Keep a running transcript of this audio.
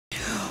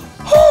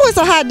it's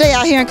a hot day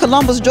out here in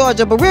Columbus,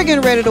 Georgia, but we're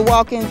getting ready to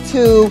walk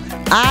into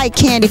Eye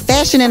Candy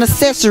Fashion and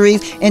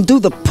Accessories and do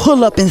the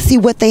pull-up and see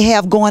what they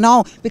have going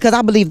on, because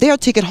I believe they're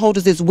ticket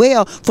holders as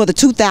well for the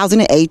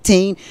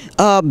 2018,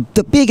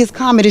 the biggest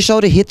comedy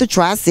show to hit the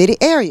Tri-City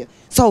area.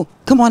 So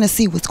come on and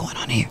see what's going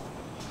on here.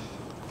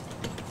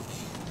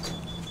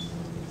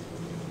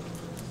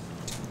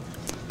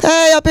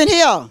 Hey, up in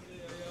here.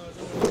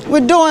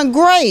 We're doing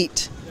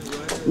great.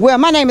 Well,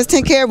 my name is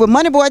Tin Carey with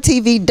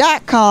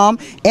MoneyBoyTV.com,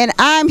 and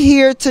I'm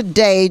here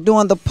today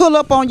doing the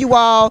pull-up on you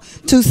all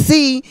to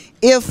see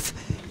if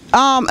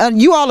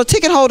you all are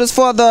ticket holders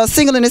for the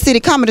Single in the City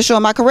comedy show.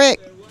 Am I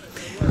correct?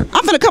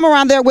 I'm going to come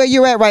around there where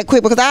you're at right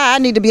quick, because I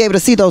need to be able to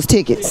see those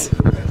tickets.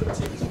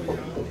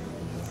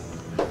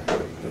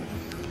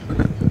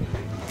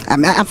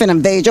 I'm finna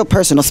invade your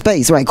personal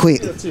space right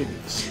quick.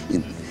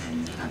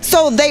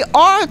 So they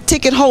are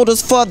ticket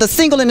holders for the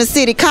Single in the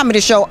City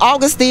comedy show,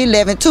 August the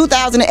 11th,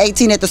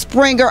 2018 at the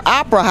Springer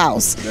Opera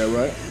House. Is that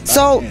right?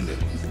 So,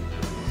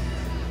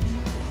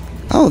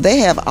 oh, they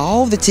have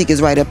all the tickets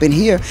right up in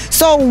here.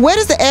 So what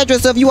is the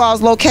address of you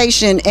all's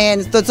location,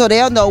 and so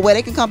they'll know where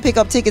they can come pick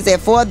up tickets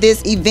at for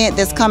this event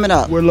that's coming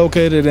up? We're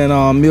located in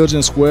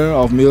Milton Square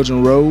off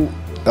Milton Road.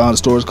 The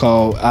store is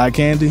called Eye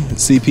Candy,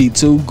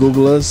 CP2.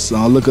 Google us,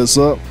 look us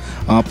up.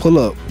 Pull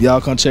up. Y'all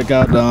come check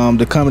out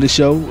the comedy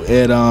show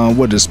at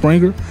the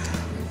Springer?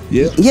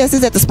 Yeah. Yes,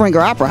 it's at the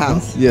Springer Opera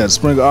House. Yeah, the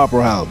Springer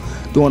Opera House.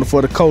 Doing it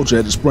for the culture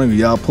at the Springer.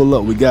 Y'all pull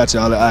up. We got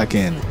y'all at Eye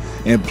Candy.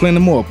 And plenty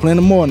more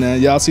now.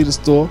 Y'all see the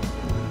store.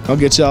 I'll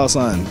get y'all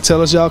something.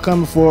 Tell us y'all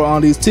coming for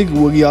on these tickets.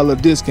 We'll give y'all a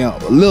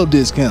little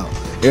discount.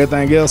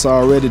 Everything else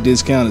already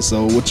discounted,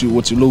 so what you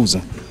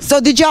losing? So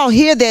did y'all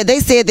hear that?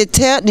 They said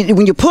that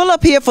when you pull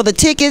up here for the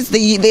tickets,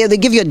 they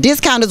give you a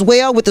discount as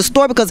well with the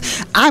store, because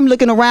I'm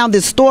looking around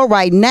this store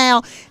right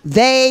now.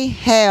 They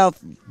have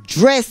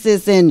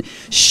dresses and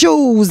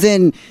shoes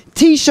and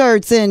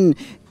T-shirts and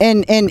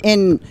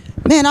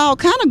man, all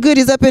kind of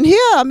goodies up in here.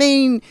 I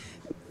mean,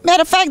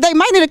 matter of fact, they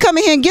might need to come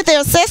in here and get their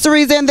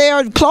accessories and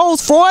their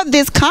clothes for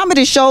this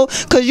comedy show,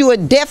 because you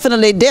would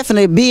definitely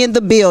be in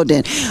the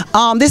building.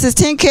 This is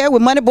Tin Carey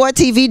with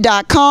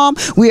MoneyBoyTV.com.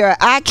 We are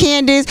Eye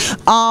Candies.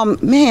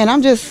 Man, I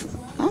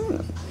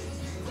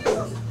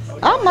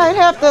might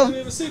have to.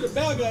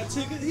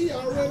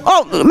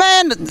 Oh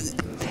man,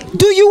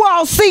 do you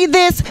all see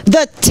this?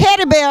 The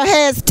teddy bear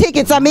has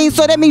tickets. I mean,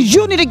 so that means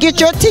you need to get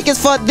your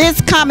tickets for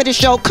this comedy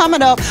show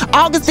coming up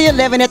August the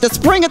 11th at the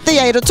Springer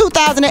Theater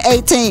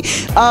 2018.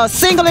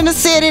 Single in the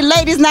City,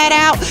 Ladies Night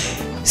Out.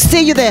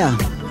 See you there.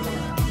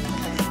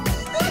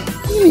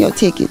 Give me your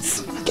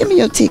tickets. Give me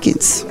your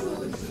tickets.